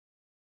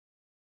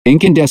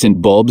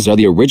Incandescent bulbs are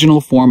the original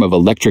form of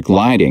electric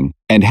lighting,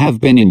 and have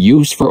been in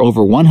use for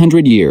over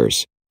 100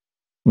 years.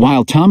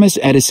 While Thomas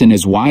Edison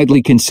is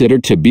widely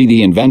considered to be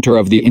the inventor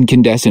of the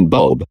incandescent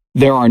bulb,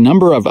 there are a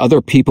number of other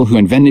people who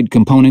invented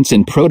components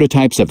and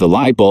prototypes of the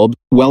light bulb,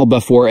 well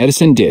before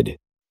Edison did.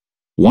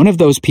 One of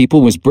those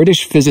people was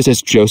British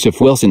physicist Joseph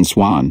Wilson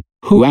Swan,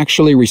 who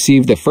actually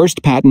received the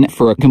first patent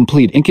for a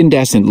complete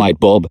incandescent light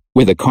bulb,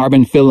 with a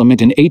carbon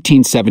filament in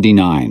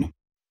 1879.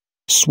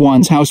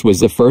 Swan's house was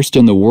the first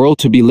in the world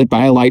to be lit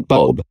by a light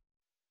bulb.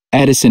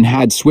 Edison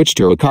had switched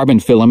to a carbon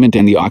filament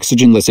and the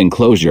oxygenless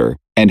enclosure,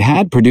 and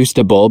had produced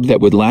a bulb that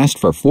would last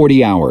for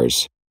 40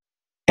 hours.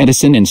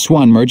 Edison and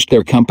Swan merged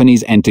their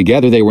companies, and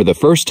together they were the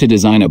first to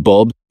design a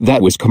bulb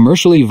that was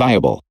commercially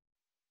viable.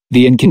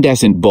 The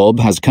incandescent bulb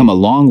has come a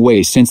long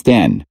way since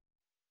then.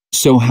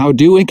 So how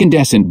do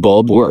incandescent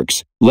bulb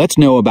works? Let's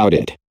know about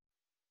it.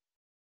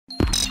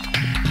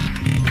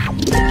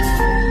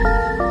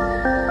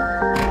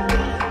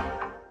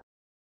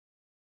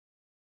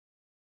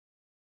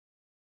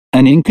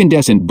 An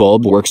incandescent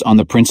bulb works on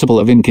the principle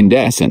of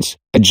incandescence,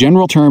 a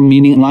general term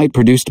meaning light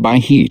produced by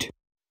heat.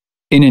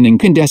 In an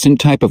incandescent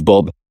type of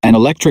bulb, an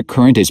electric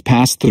current is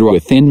passed through a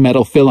thin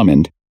metal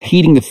filament,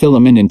 heating the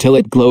filament until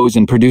it glows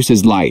and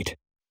produces light.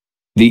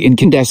 The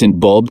incandescent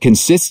bulb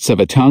consists of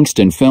a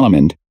tungsten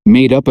filament,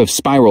 made up of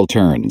spiral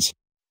turns,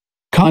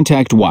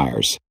 contact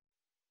wires,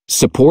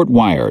 support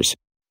wires,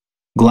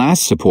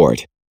 glass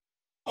support,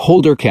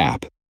 holder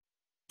cap,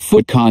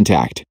 foot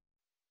contact,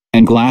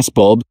 and glass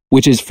bulb,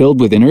 which is filled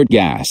with inert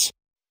gas.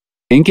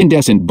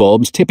 Incandescent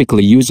bulbs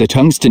typically use a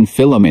tungsten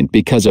filament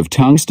because of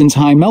tungsten's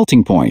high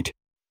melting point.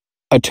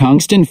 A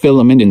tungsten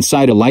filament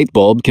inside a light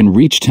bulb can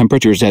reach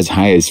temperatures as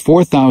high as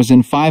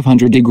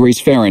 4,500 degrees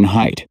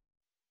Fahrenheit.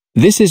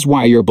 This is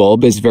why your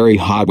bulb is very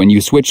hot when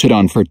you switch it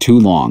on for too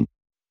long.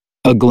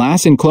 A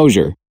glass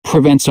enclosure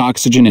prevents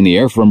oxygen in the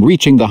air from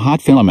reaching the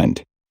hot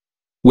filament.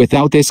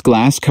 Without this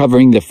glass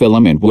covering, the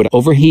filament would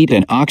overheat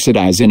and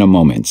oxidize in a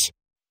moment.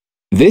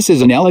 This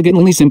is an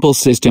elegantly simple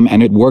system,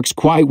 and it works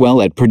quite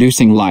well at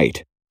producing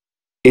light.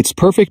 It's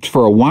perfect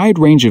for a wide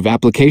range of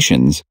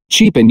applications,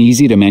 cheap and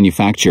easy to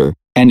manufacture,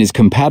 and is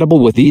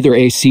compatible with either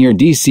AC or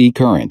DC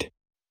current.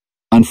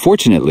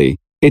 Unfortunately,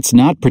 it's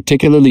not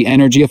particularly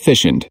energy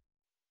efficient.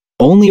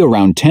 Only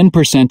around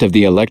 10% of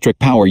the electric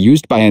power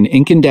used by an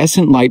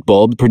incandescent light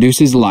bulb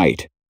produces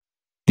light.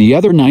 The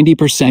other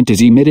 90% is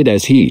emitted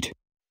as heat.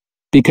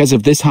 Because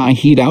of this high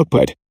heat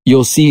output,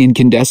 you'll see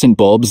incandescent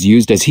bulbs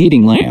used as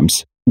heating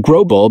lamps,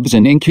 grow bulbs,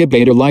 and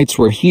incubator lights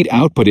where heat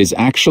output is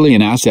actually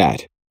an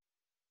asset.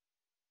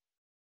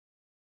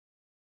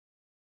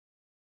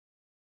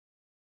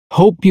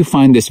 Hope you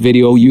find this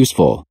video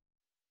useful.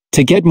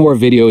 To get more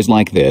videos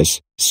like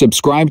this,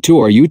 subscribe to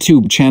our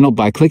YouTube channel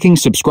by clicking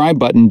subscribe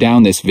button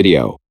down this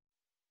video.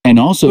 And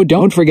also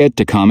don't forget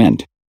to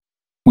comment.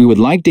 We would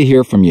like to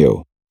hear from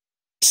you.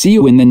 See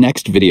you in the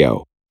next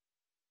video.